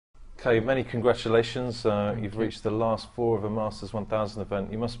Okay, many congratulations. You've reached the last four of a Masters 1000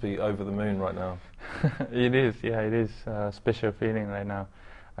 event. You must be over the moon right now. It is, yeah, it is a special feeling right now.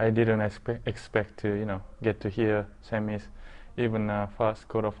 I didn't expect to, get to here semis, even first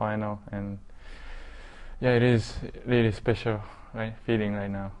quarterfinal, and yeah, it is really special, right, feeling right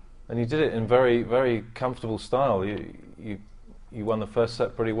now. And you did it in very, very comfortable style. You won the first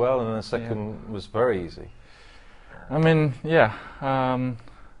set pretty well, and then the second was very easy. I mean, yeah,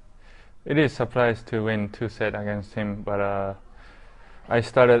 it is a surprise to win 2 sets against him, but I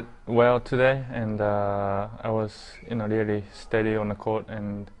started well today, and I was, really steady on the court,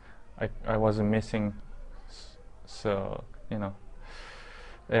 and I wasn't missing, so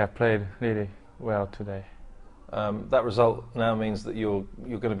I played really well today. That result now means that you're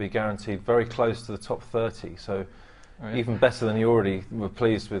going to be guaranteed very close to the top 30, so even better than you already were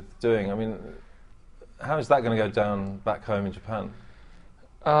pleased with doing. I mean, how is that going to go down back home in Japan?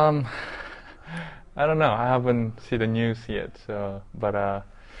 I don't know. I haven't seen the news yet, so but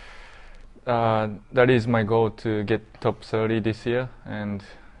that is my goal, to get top 30 this year, and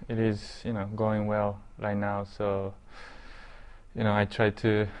it is going well right now. So I try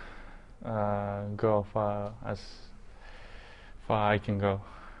to go as far I can go.